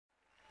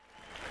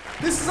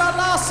This is our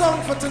last song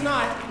for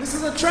tonight. This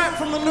is a track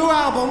from the new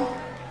album.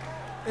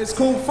 It's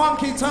called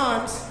Funky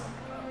Times.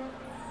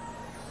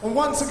 And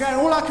once again,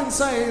 all I can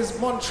say is,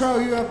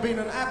 Montreux, you have been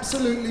an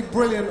absolutely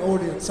brilliant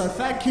audience. So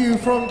thank you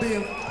from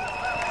the...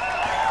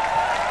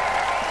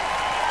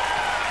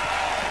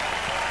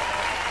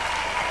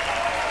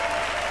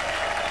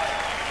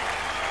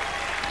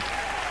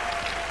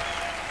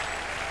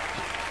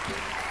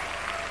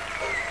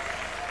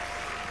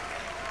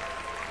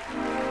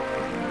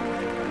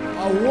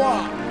 A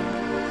what?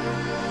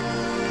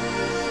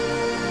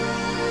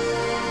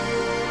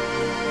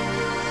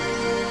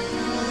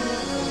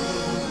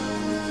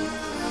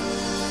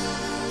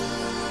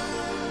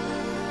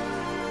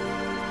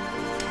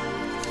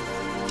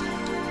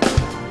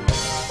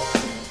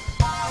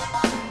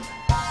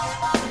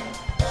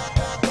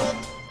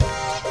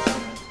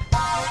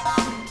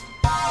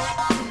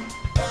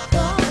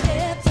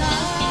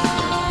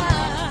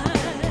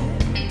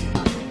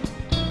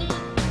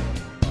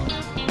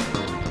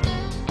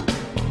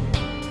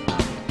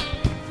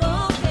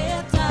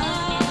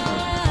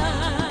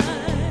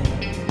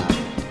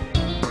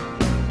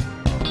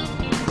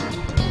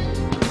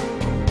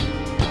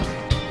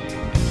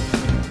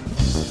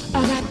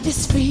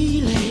 This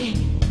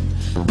feeling,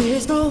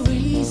 there's no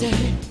reason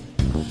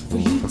for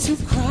you to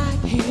cry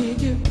here,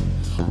 you're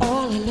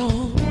all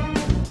alone.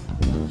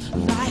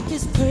 Life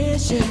is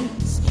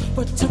precious,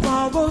 but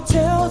tomorrow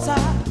tells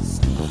us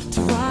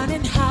to run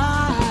and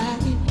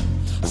hide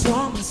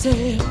from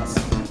ourselves.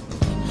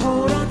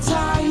 Hold on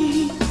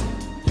tight,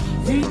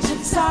 reach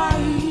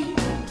inside,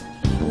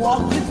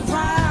 walk with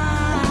pride.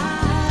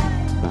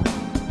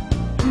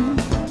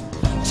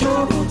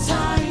 Troubled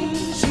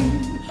times, you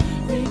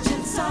reach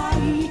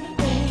inside.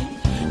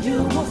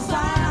 You will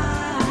find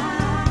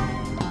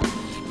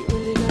you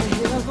really gotta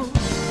hear them.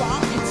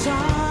 Funky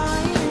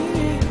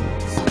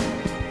times,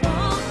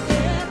 funky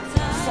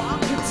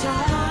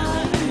times,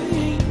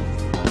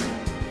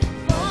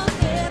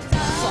 funky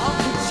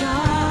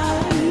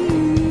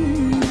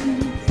times.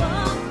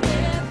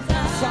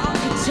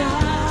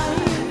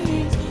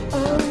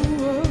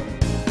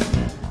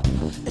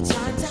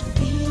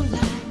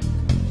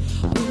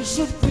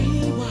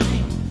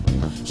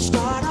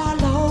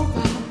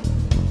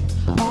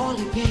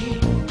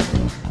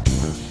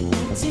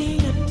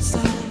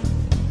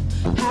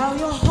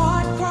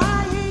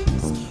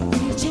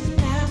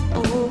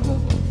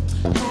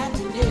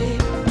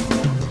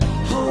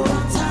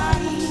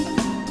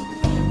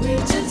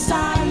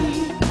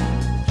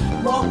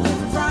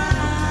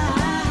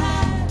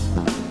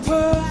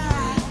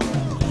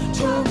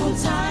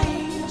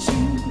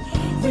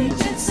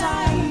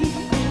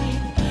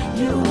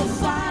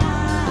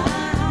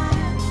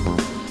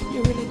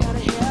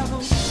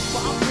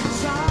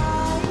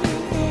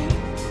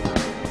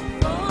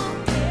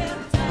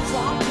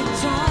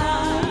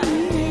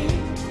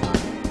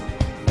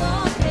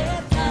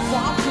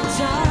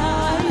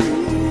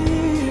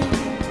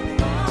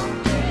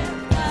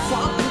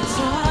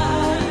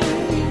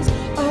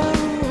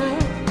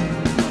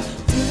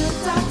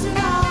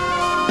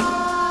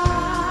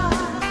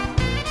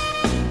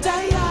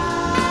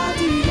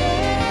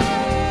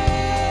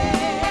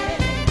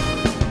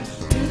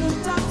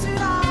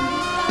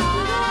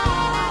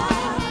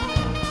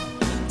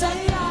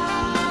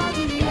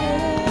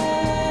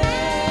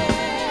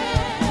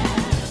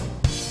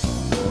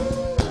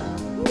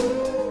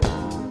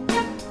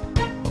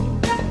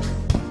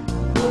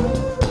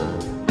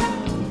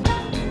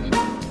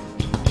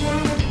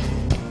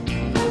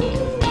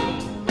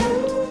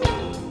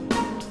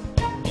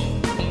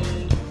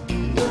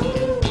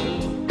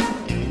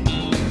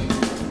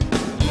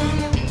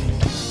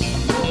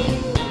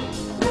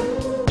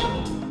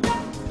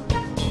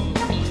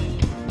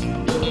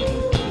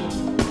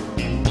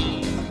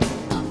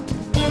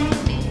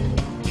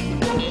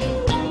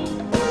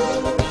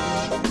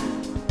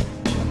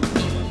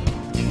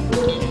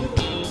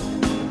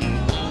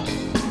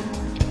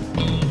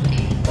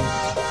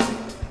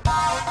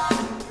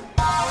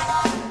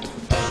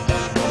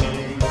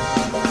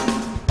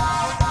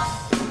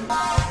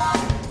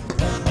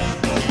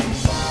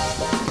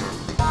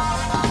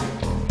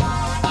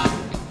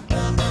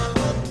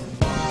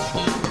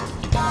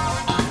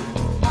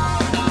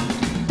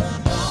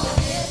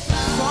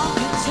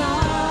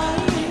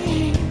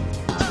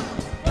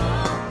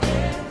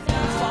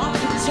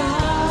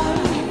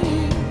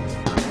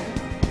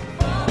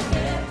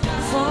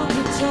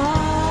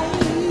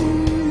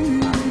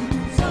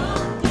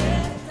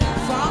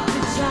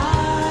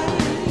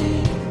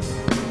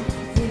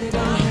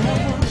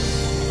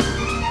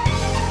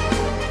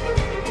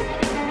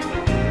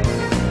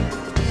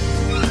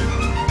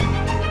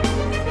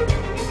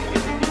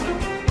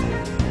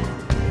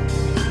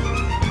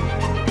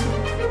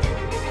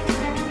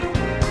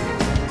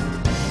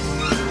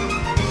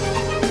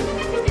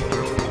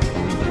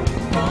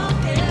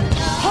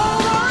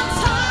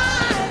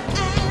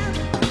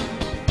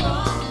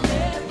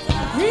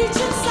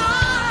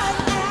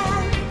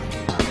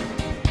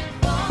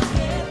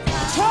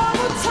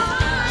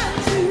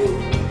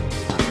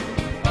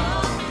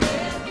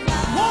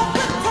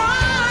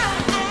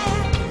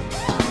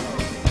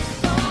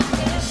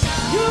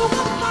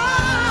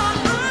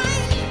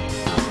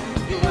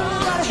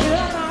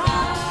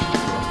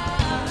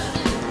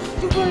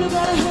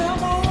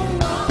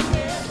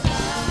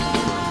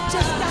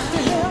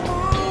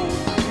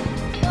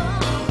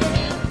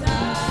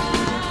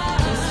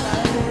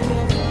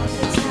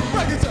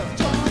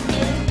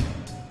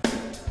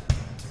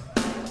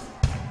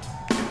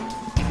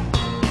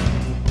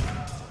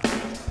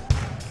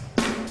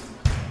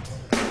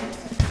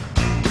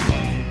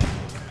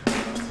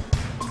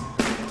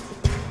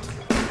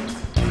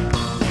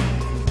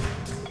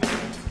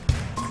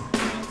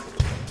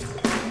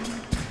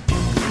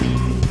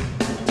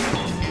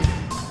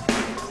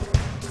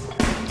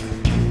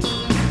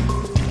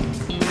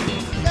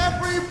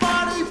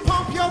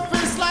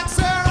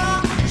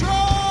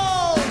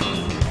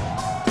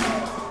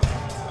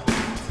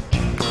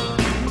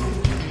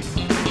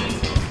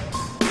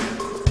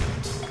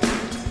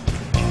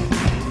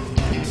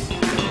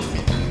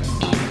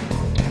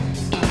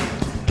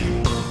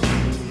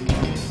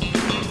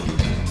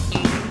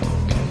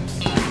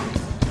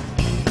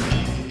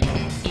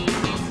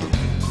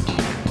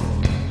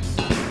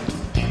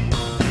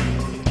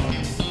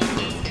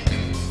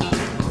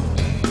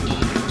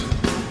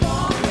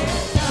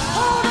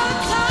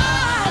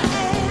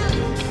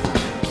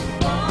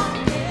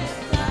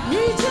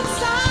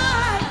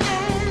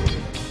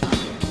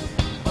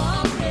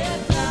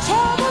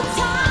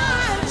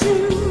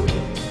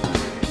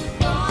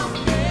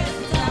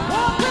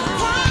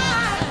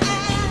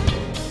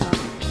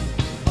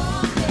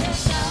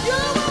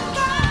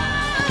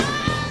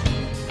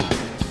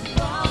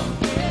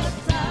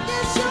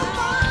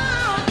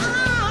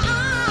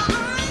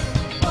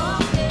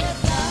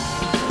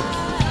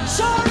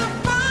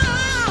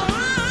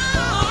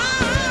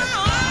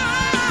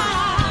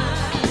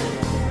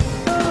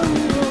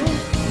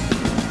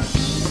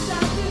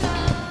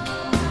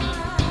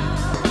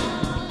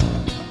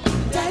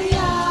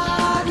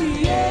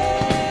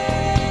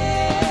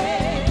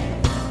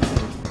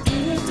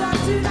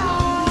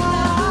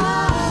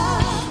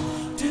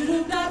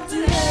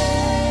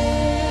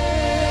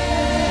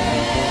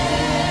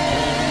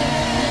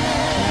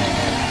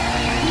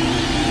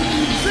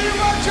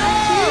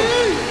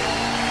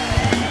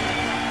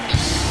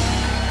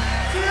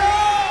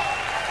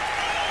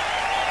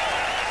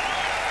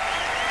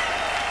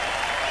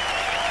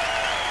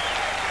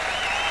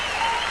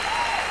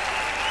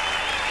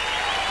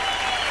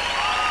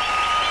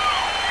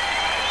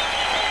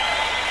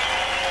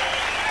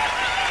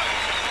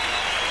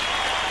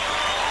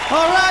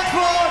 All right,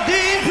 for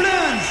The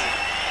Influence.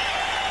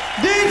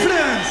 The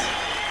Influence.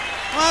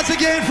 Once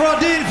again for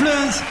The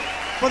Influence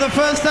for the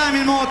first time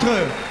in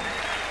Montreux.